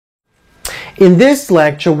In this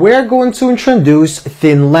lecture, we're going to introduce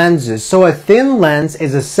thin lenses. So a thin lens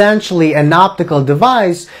is essentially an optical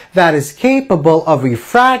device that is capable of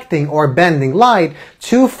refracting or bending light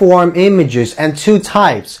to form images, and two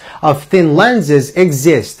types of thin lenses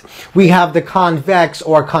exist. We have the convex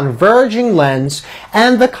or converging lens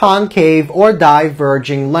and the concave or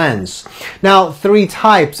diverging lens. Now, three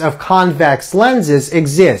types of convex lenses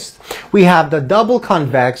exist. We have the double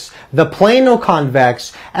convex, the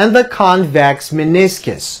plano-convex, and the convex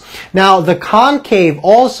meniscus. Now, the concave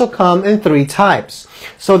also come in three types.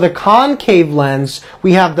 So the concave lens,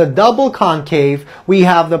 we have the double concave, we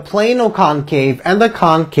have the plano-concave, and the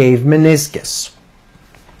concave meniscus.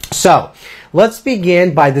 So, let's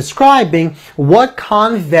begin by describing what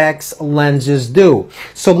convex lenses do.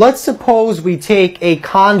 So let's suppose we take a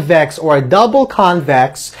convex or a double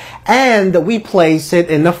convex and we place it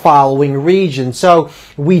in the following region. So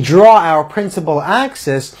we draw our principal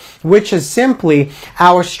axis, which is simply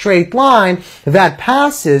our straight line that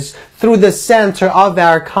passes through the center of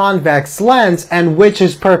our convex lens and which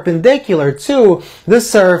is perpendicular to the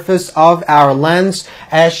surface of our lens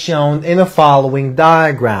as shown in the following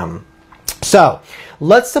diagram. So,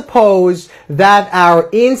 let's suppose that our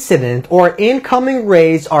incident or incoming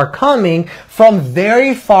rays are coming from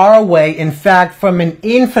very far away, in fact, from an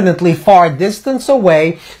infinitely far distance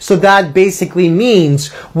away. So that basically means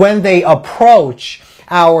when they approach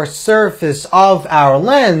our surface of our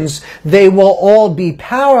lens, they will all be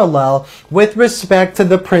parallel with respect to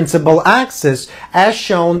the principal axis as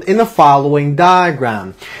shown in the following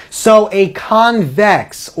diagram. So a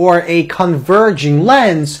convex or a converging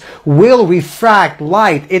lens will refract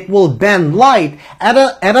light. It will bend light at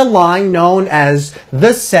a line known as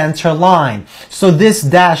the center line. So this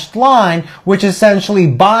dashed line, which essentially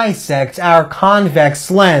bisects our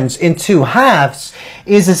convex lens in two halves,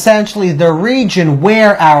 is essentially the region where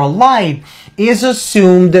our light is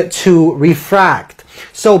assumed to refract.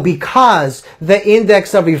 So because the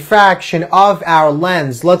index of refraction of our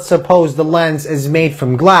lens, let's suppose the lens is made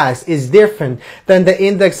from glass, is different than the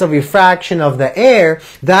index of refraction of the air,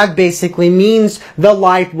 that basically means the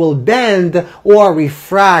light will bend or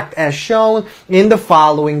refract as shown in the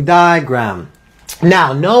following diagram.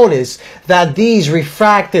 Now, notice that these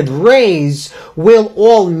refracted rays will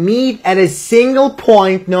all meet at a single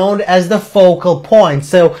point known as the focal point.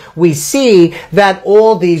 So we see that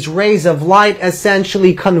all these rays of light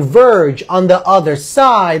essentially converge on the other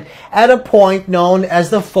side at a point known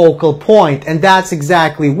as the focal point. And that's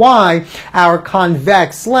exactly why our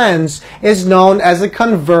convex lens is known as a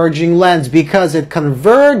converging lens, because it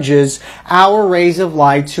converges our rays of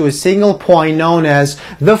light to a single point known as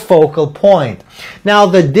the focal point. Now,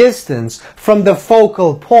 the distance from the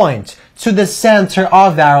focal point to the center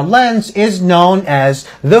of our lens is known as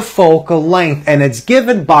the focal length, and it's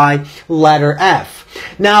given by letter F.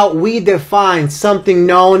 Now, we define something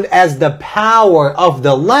known as the power of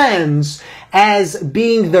the lens as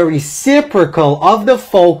being the reciprocal of the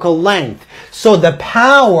focal length. So the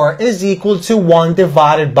power is equal to 1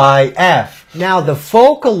 divided by F. Now, the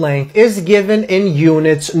focal length is given in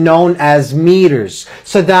units known as meters.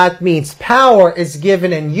 So that means power is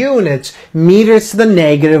given in units, meters to the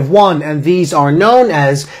 -1, and these are known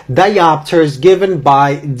as diopters given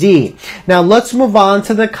by D. Now, let's move on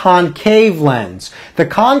to the concave lens. The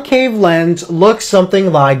concave lens looks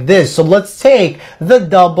something like this. So let's take the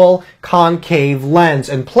double concave lens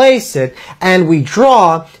and place it, and we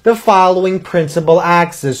draw the following principal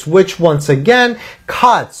axis, which once again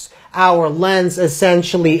cuts our lens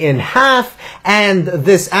essentially in half, and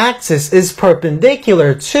this axis is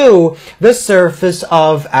perpendicular to the surface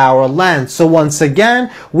of our lens. So once again,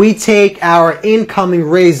 we take our incoming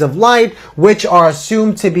rays of light, which are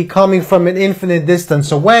assumed to be coming from an infinite distance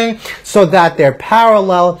away, so that they're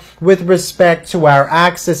parallel with respect to our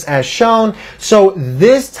axis as shown. So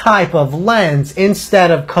this type of lens, instead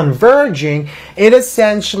of converging, it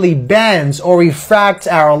essentially bends or refracts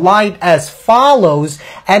our light as follows,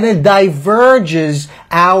 and it diverges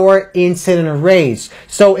our incident rays.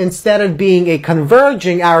 So instead of being a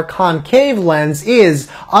converging, our concave lens is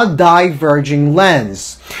a diverging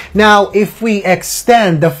lens. Now, if we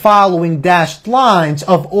extend the following dashed lines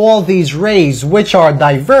of all these rays which are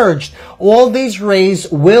diverged, all these rays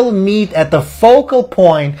will meet at the focal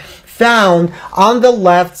point found on the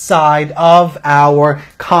left side of our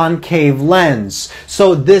concave lens.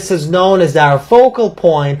 So this is known as our focal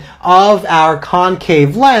point of our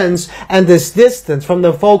concave lens, and this distance from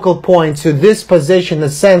the focal point to this position, the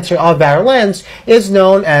center of our lens, is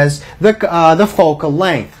known as the focal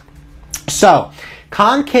length. So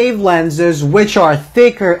Concave lenses, which are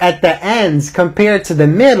thicker at the ends compared to the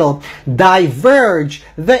middle, diverge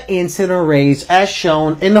the incident rays as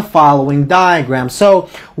shown in the following diagram. So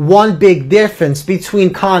one big difference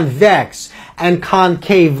between convex and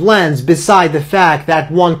concave lens, beside the fact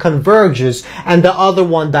that one converges and the other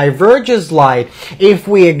one diverges light, if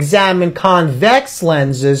we examine convex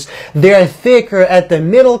lenses, they're thicker at the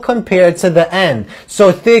middle compared to the end.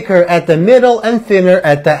 So thicker at the middle and thinner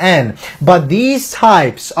at the end. But these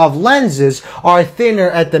types of lenses are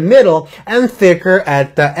thinner at the middle and thicker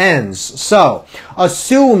at the ends. So,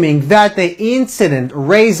 assuming that the incident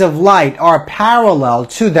rays of light are parallel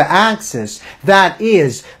to the axis, that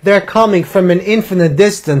is, they're coming from an infinite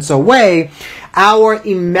distance away, our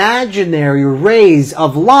imaginary rays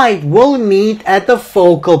of light will meet at the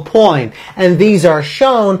focal point, and these are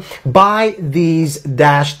shown by these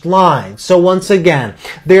dashed lines. So once again,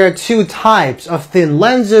 there are two types of thin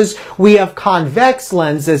lenses. We have convex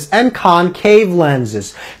lenses and concave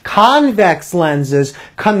lenses. Convex lenses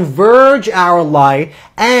converge our light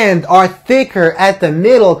and are thicker at the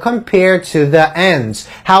middle compared to the ends.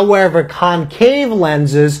 However, concave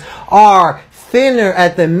lenses are thinner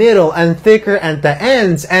at the middle and thicker at the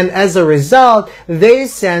ends, and as a result, they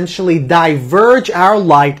essentially diverge our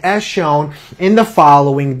light as shown in the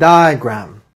following diagram.